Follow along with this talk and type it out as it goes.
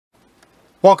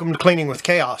Welcome to Cleaning with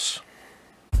Chaos.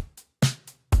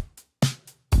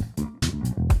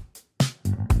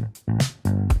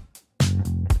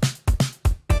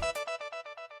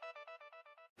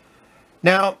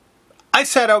 Now, I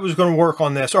said I was going to work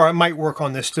on this, or I might work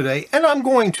on this today, and I'm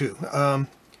going to.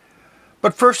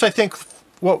 But first, I think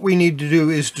what we need to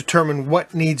do is determine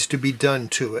what needs to be done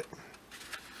to it.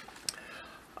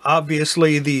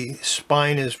 Obviously, the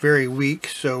spine is very weak,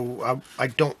 so I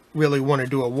don't really want to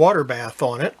do a water bath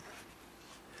on it.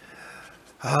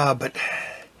 But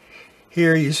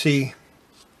here you see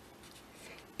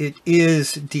it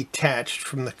is detached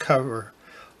from the cover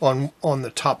on the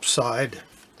top side,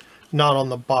 not on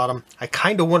the bottom. I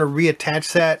kind of want to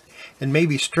reattach that and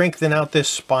maybe strengthen out this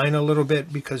spine a little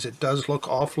bit because it does look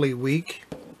awfully weak.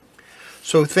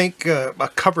 So I think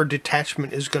a cover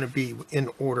detachment is going to be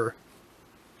in order.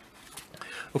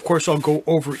 Of course, I'll go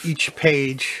over each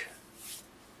page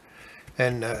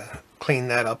and clean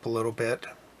that up a little bit.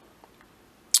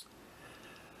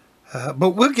 But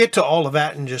we'll get to all of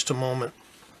that in just a moment.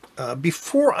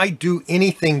 Before I do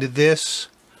anything to this,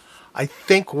 I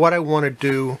think what I want to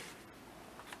do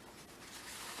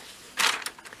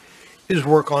is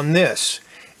work on this.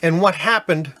 And what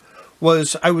happened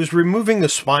was I was removing the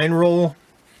spine roll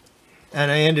and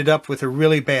I ended up with a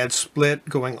really bad split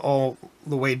going all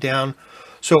the way down.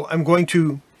 So I'm going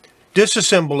to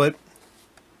disassemble it,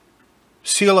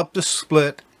 seal up the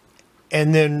split,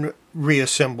 and then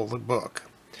reassemble the book.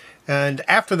 And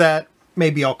after that,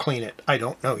 maybe I'll clean it. I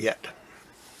don't know yet.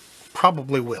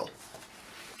 Probably will.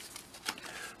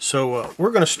 So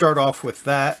we're going to start off with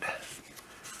that.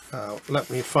 Let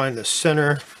me find the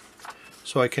center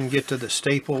so I can get to the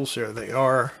staples. There they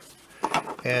are.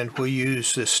 And we'll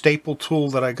use the staple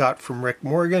tool that I got from Rick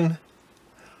Morgan.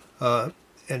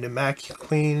 And Immaculate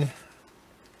Clean.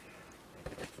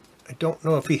 I don't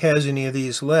know if he has any of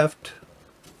these left,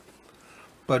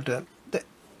 but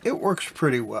it works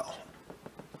pretty well.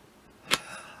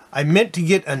 I meant to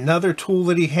get another tool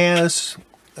that he has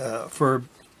for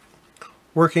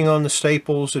working on the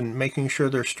staples and making sure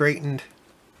they're straightened,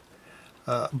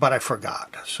 but I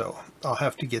forgot, so I'll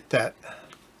have to get that.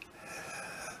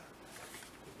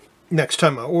 Next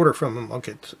time I order from him, I'll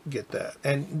get that,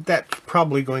 and that's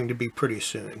probably going to be pretty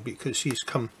soon because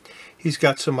he's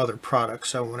got some other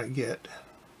products I want to get.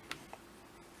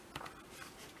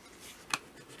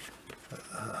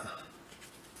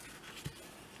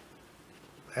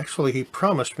 Actually, he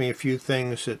promised me a few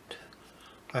things that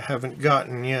I haven't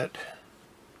gotten yet,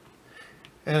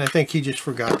 and I think he just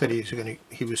forgot that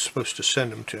he was supposed to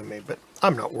send them to me. But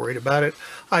I'm not worried about it.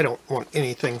 I don't want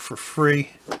anything for free.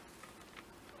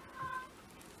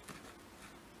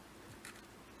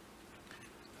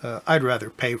 I'd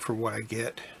rather pay for what I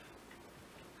get.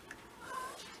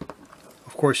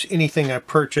 Of course, anything I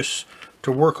purchase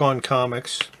to work on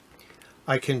comics,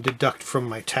 I can deduct from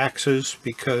my taxes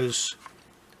because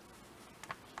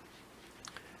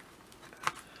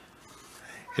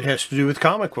it has to do with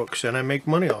comic books, and I make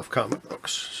money off comic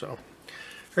books. So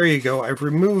there you go. I've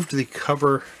removed the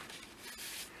cover.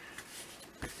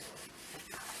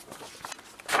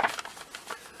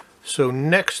 So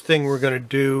next thing we're going to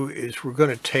do is we're going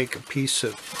to take a piece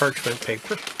of parchment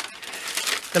paper,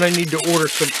 and I need to order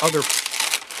some other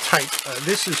type.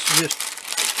 This is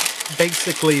just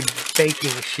basically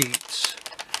baking sheets,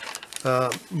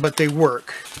 but they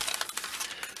work.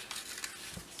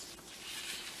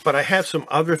 But I have some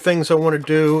other things I want to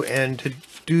do, and to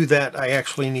do that I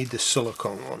actually need the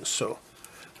silicone ones. So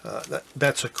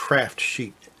that's a craft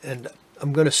sheet, and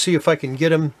I'm going to see if I can get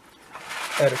them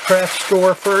at a craft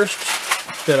store first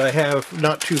that I have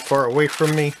not too far away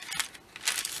from me.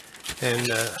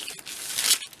 And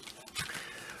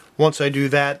once I do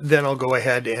that, then I'll go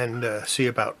ahead and see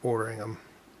about ordering them.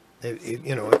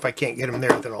 You know, if I can't get them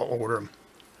there, then I'll order them.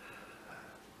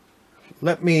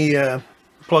 Let me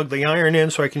plug the iron in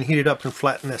so I can heat it up and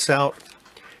flatten this out,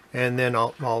 and then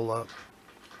I'll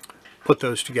put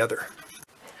those together.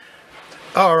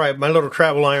 Alright, my little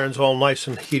travel iron's all nice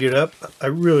and heated up. I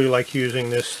really like using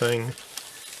this thing.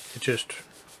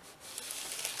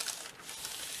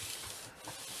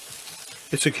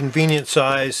 It's a convenient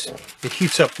size. It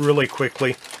heats up really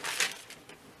quickly.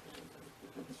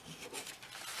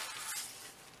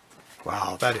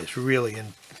 Wow, that is really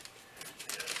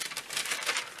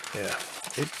yeah,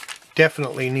 it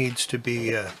definitely needs to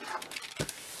be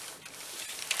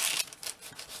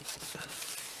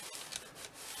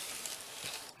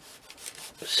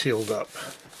sealed up.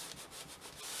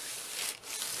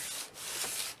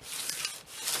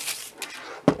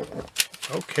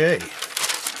 Okay,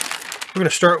 we're going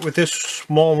to start with this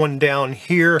small one down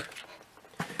here,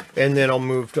 and then I'll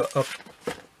move up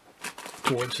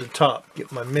towards the top.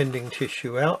 Get my mending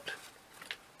tissue out.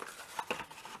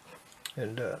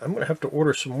 And I'm going to have to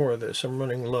order some more of this. I'm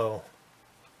running low.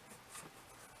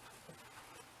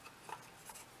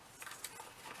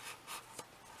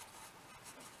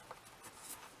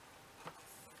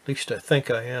 At least I think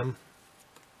I am.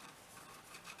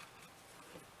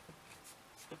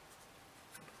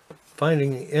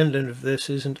 Finding the end of this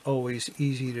isn't always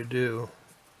easy to do.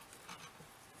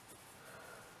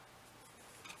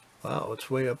 Wow, it's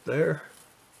way up there.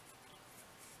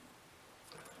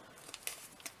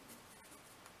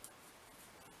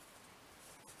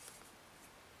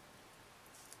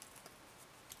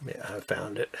 Yeah, I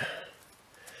found it.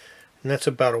 And that's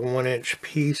about a 1-inch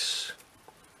piece.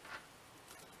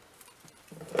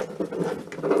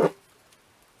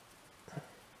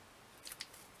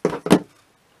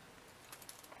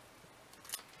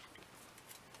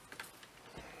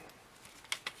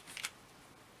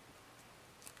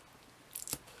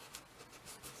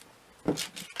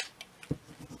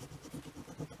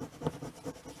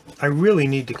 I really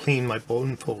need to clean my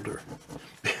bone folder.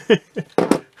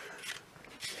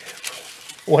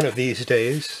 One of these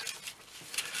days.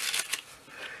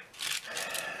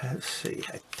 Let's see.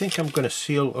 I think I'm going to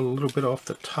seal a little bit off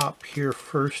the top here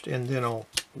first, and then I'll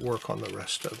work on the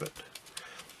rest of it.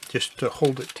 Just to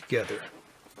hold it together.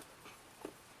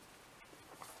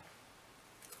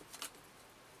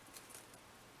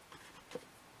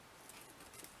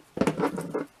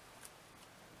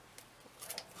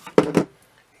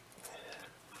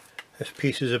 This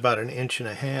piece is about 1.5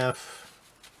 inches.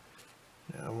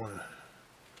 Now I want to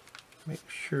make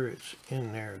sure it's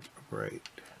in there right.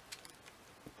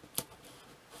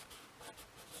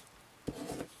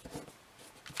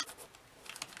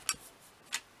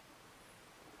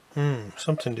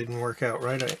 Something didn't work out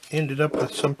right. I ended up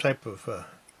with some type of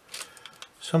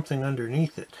something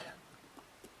underneath it.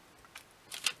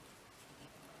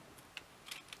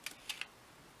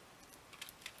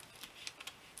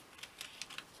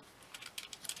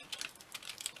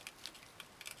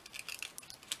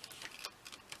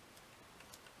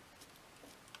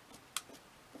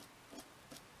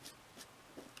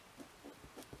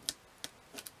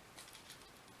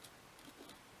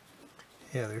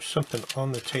 Yeah, there's something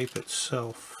on the tape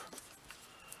itself.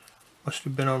 Must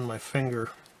have been on my finger.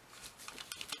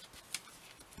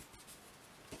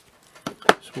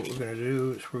 So what we're going to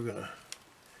do is we're going to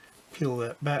peel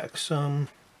that back some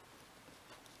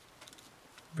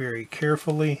very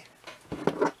carefully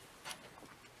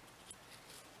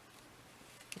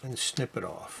and snip it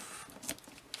off.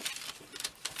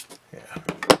 Yeah.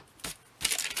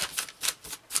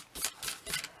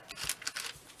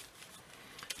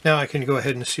 Now I can go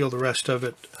ahead and seal the rest of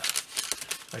it,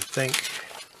 I think.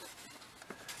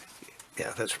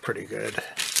 Yeah, that's pretty good.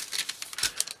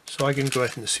 So I can go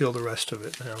ahead and seal the rest of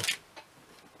it now.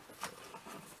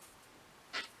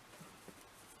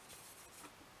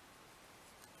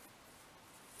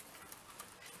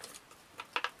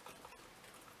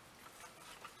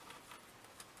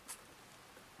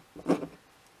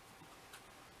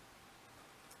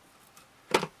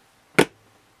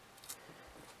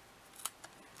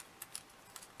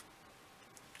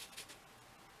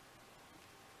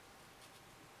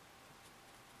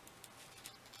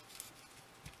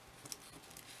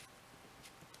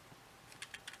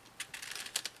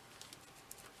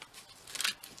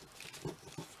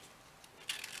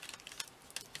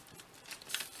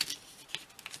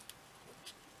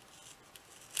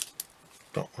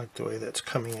 Don't like the way that's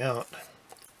coming out.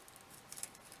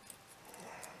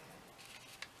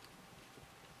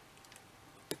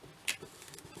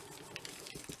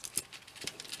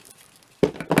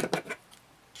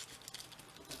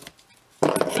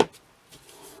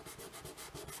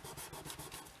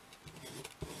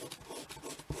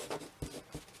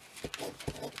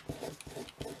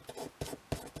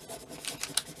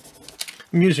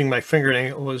 I'm using my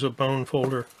fingernail as a bone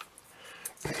folder.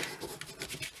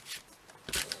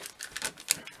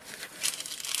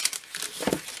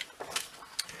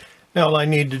 Now all I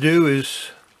need to do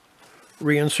is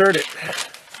reinsert it.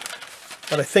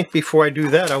 But I think before I do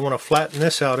that I want to flatten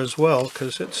this out as well,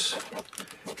 because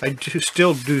I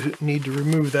still do need to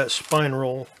remove that spine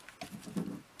roll.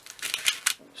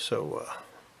 So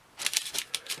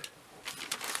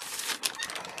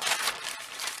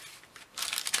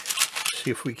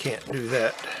see if we can't do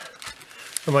that.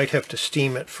 I might have to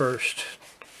steam it first.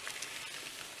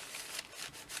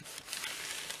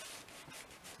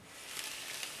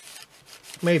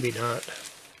 Maybe not.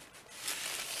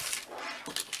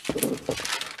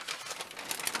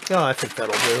 No, I think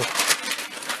that'll do.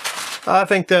 I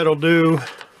think that'll do.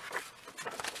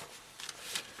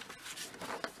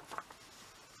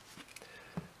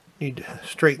 Need to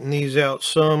straighten these out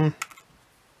some,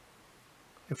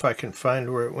 if I can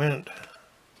find where it went.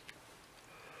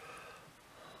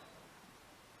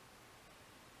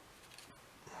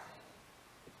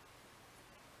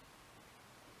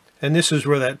 And this is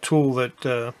where that tool,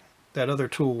 that other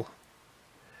tool,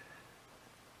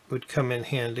 would come in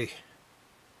handy.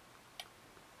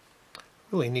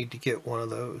 Really need to get one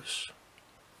of those.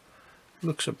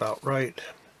 Looks about right.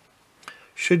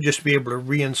 Should just be able to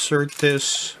reinsert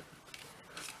this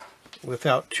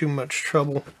without too much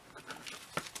trouble.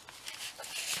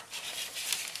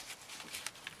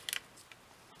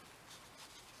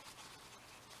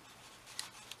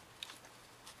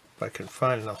 If I can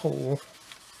find the hole.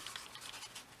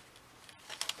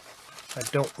 I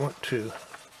don't want to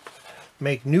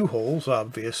make new holes,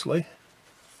 obviously.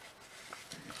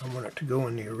 I want it to go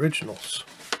in the originals.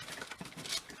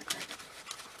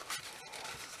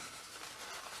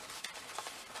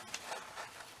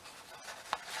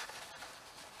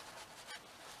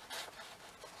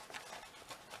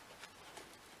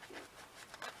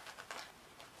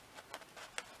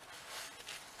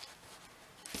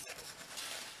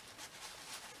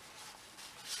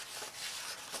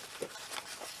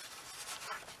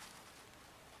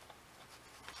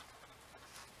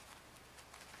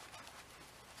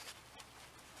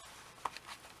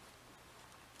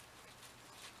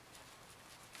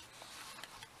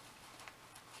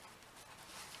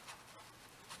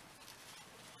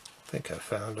 I think I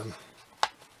found them.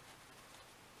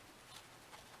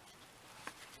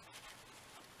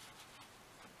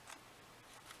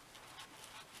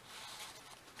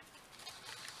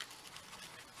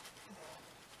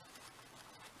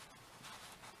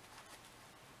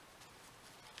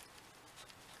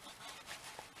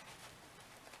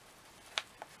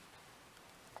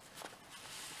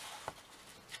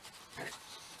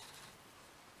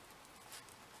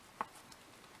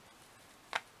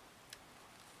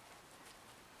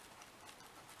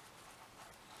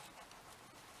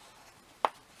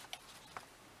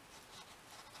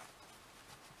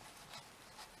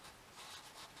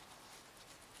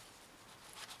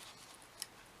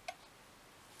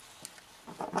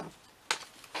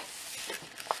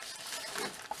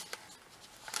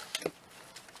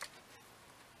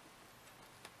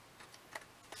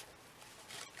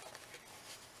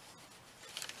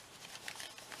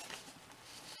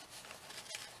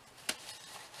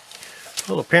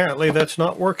 Well, apparently that's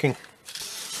not working.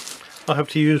 I'll have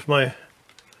to use my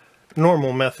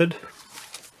normal method.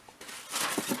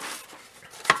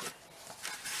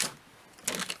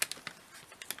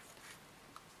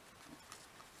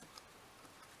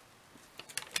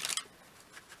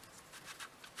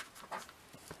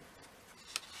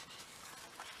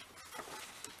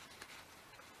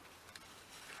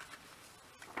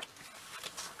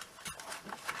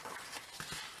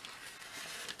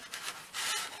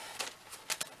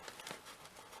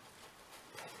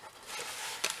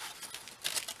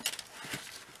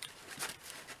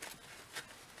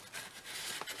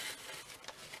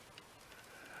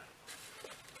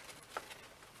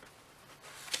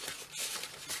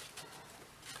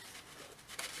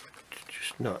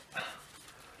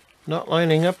 Not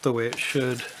lining up the way it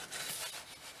should.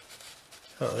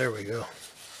 Oh, there we go.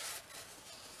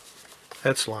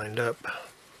 That's lined up.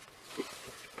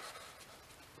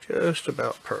 Just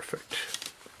about perfect.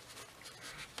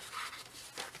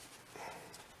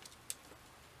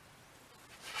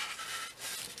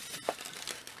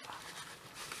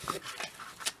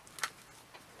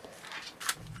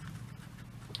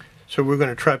 So we're going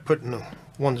to try putting the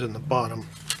ones in the bottom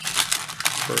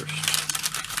first.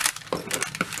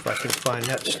 If I can find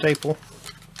that staple.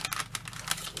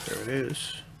 There it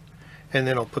is. And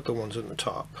then I'll put the ones in the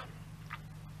top.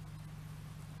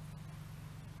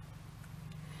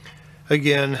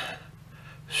 Again,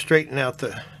 straighten out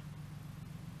the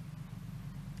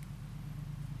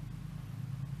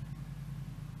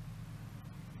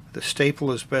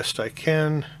staple as best I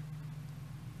can.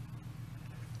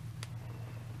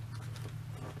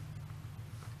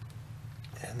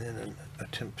 And then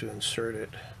attempt to insert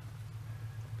it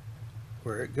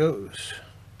where it goes.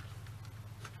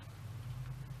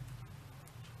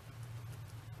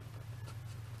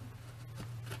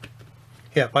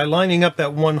 Yeah, by lining up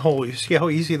that one hole, you see how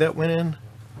easy that went in?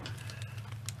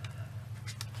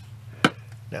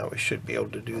 Now we should be able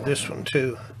to do this one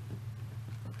too.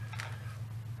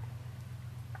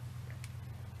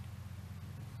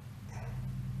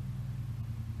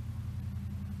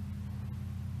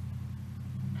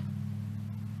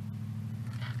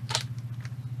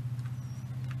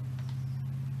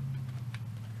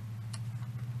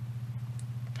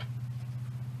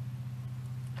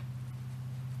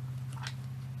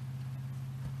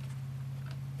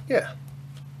 Yeah.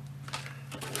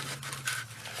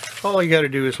 All you got to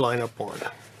do is line up one.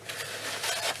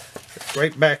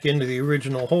 Right back into the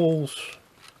original holes.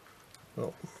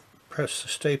 We'll press the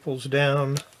staples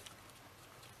down.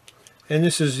 And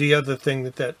this is the other thing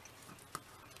that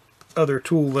other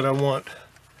tool that I want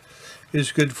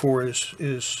is good for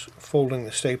is folding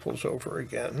the staples over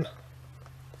again.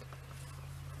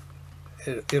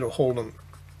 It'll hold them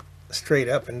straight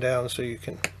up and down so you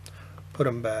can put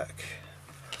them back.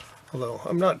 Although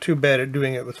I'm not too bad at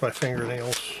doing it with my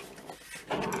fingernails.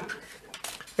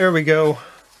 There we go.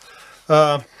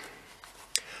 I'm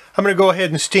going to go ahead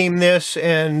and steam this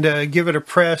and give it a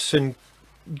press and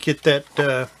get that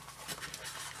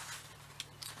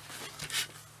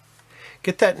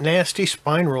nasty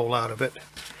spine roll out of it.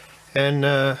 And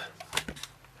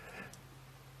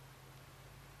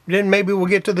then maybe we'll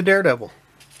get to the Daredevil.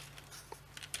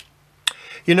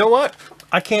 You know what?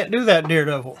 I can't do that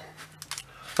Daredevil.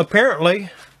 Apparently,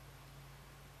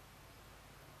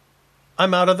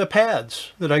 I'm out of the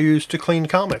pads that I use to clean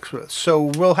comics with. So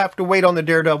we'll have to wait on the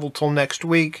Daredevil till next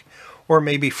week or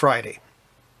maybe Friday.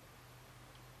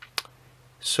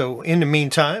 So in the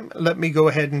meantime, let me go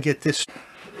ahead and get this.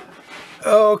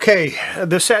 Okay,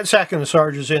 the Sack and the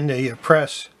Sarge is in the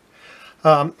press.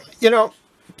 You know,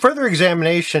 further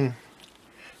examination,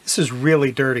 this is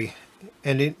really dirty,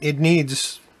 and it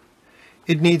needs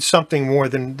something more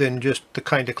than just the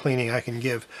kind of cleaning I can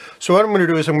give. So what I'm going to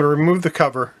do is I'm going to remove the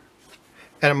cover,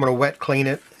 and I'm going to wet clean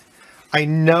it. I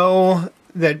know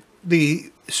that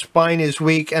the spine is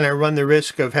weak, and I run the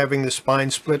risk of having the spine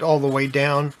split all the way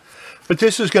down, but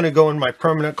this is going to go in my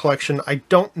permanent collection. I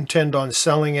don't intend on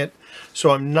selling it,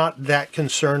 so I'm not that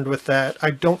concerned with that.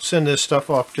 I don't send this stuff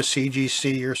off to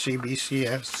CGC or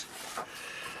CBCS.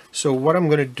 So what I'm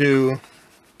going to do,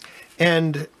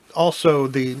 and also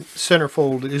the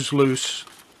centerfold is loose,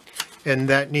 and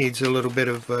that needs a little bit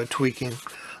of tweaking.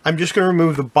 I'm just going to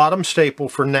remove the bottom staple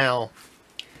for now,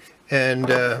 and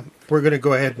we're going to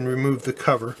go ahead and remove the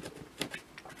cover.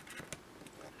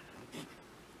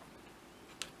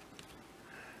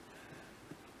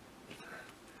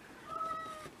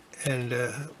 And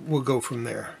we'll go from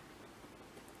there.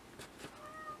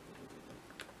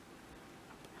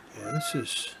 Yeah,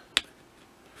 this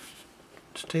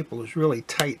staple is really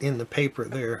tight in the paper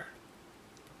there.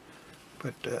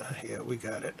 But yeah, we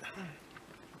got it.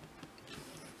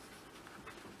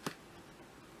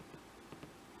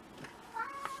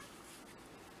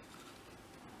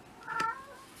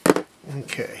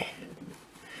 Okay.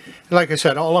 Like I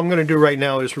said, all I'm going to do right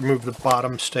now is remove the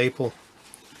bottom staple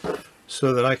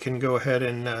so that I can go ahead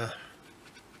and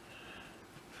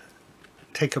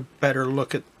take a better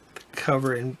look at the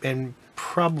cover and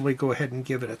probably go ahead and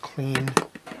give it a clean.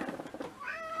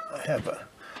 I have a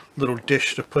little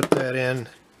dish to put that in.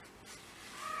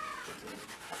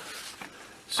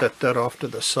 Set that off to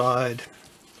the side.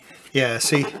 Yeah,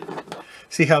 see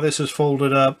how this is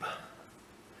folded up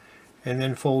and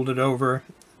then folded over.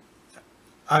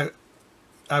 I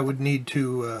would need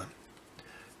to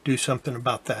do something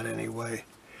about that anyway.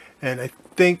 And I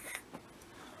think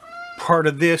part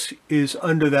of this is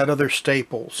under that other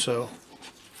staple, so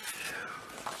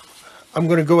I'm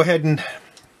going to go ahead and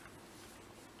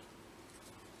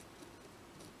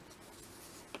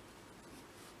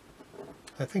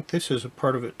I think this is a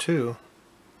part of it too.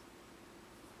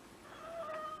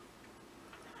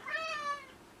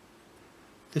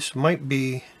 This might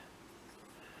be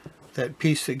that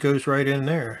piece that goes right in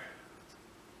there.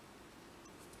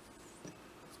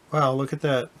 Wow, look at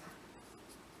that.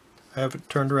 I have it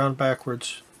turned around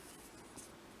backwards.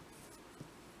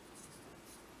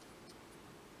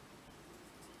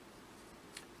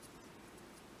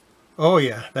 Oh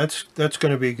yeah, that's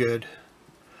going to be good.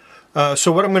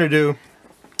 So what I'm going to do,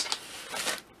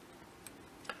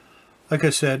 like I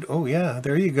said, oh yeah,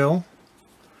 there you go.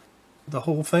 The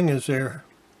whole thing is there.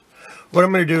 What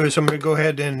I'm going to do is I'm going to go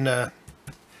ahead and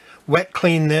wet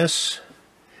clean this.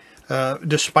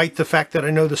 Despite the fact that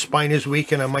I know the spine is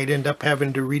weak and I might end up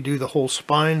having to redo the whole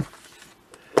spine.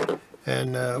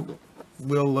 And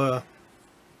we'll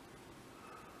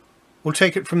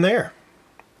take it from there.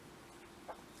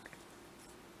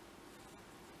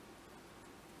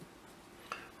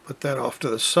 Put that off to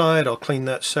the side. I'll clean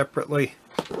that separately.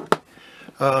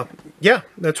 Yeah,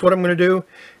 that's what I'm going to do.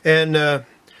 And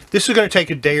this is going to take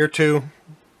a day or two.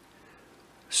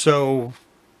 So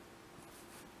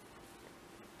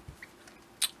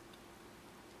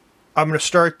I'm going to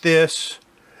start this.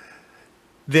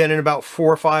 Then in about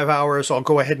 4 or 5 hours, I'll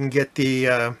go ahead and get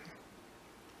the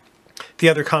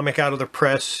other comic out of the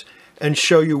press. and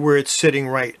show you where it's sitting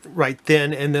right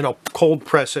then, and then I'll cold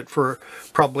press it for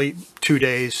probably 2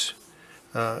 days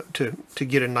to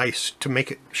get a nice, to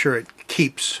make it sure it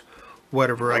keeps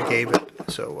whatever I gave it.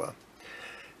 So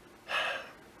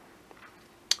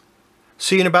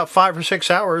see you in about 5 or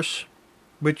 6 hours,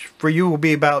 which for you will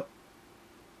be about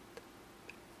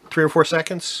 3 or 4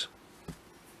 seconds.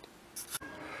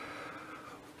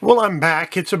 Well, I'm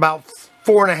back. It's about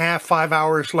 4.5, 5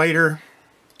 hours later.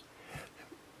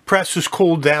 Press has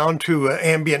cooled down to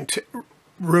ambient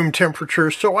room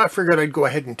temperature, so I figured I'd go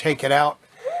ahead and take it out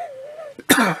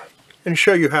and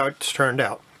show you how it's turned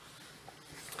out.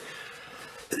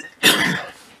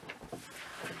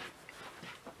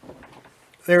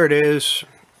 There it is.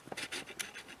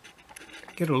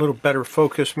 Get a little better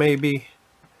focus maybe.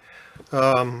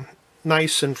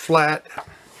 Nice and flat.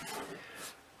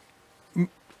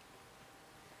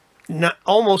 Not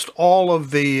almost all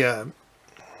of the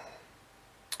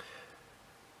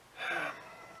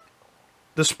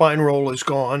spine roll is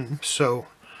gone, so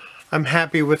I'm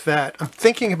happy with that. I'm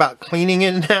thinking about cleaning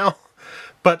it now,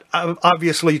 but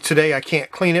obviously today I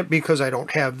can't clean it because I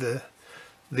don't have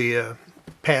the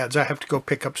pads. I have to go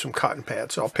pick up some cotton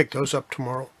pads. I'll pick those up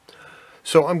tomorrow.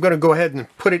 So I'm going to go ahead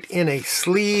and put it in a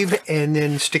sleeve and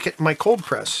then stick it in my cold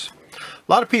press.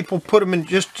 A lot of people put them in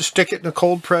just to stick it in a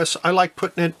cold press. I like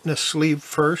putting it in a sleeve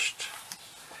first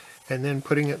and then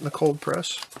putting it in the cold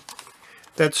press.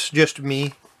 That's just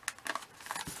me.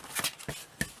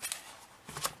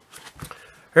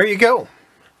 There you go.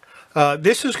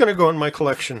 This is going to go in my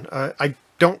collection. I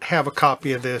don't have a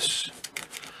copy of this.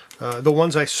 The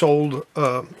ones I sold,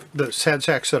 the sad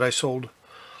sacks that I sold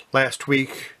last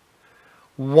week,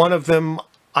 one of them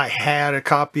I had a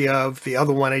copy of, the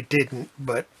other one I didn't,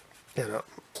 but, you know,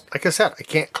 like I said, I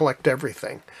can't collect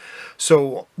everything.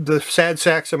 So the sad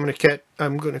sacks I'm going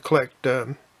to collect,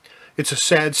 it's a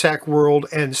Sad Sack World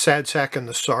and Sad Sack and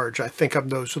the Sarge. I think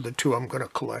those are the two I'm going to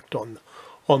collect on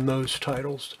those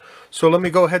titles. So let me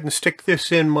go ahead and stick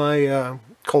this in my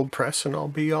cold press, and I'll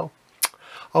be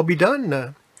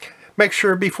done. Make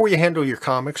sure before you handle your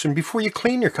comics and before you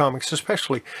clean your comics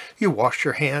especially, you wash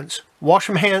your hands. Wash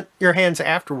your hands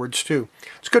afterwards too.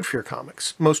 It's good for your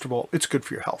comics. Most of all, it's good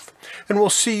for your health. And we'll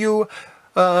see you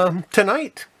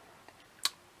tonight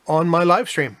on my live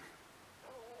stream.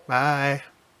 Bye.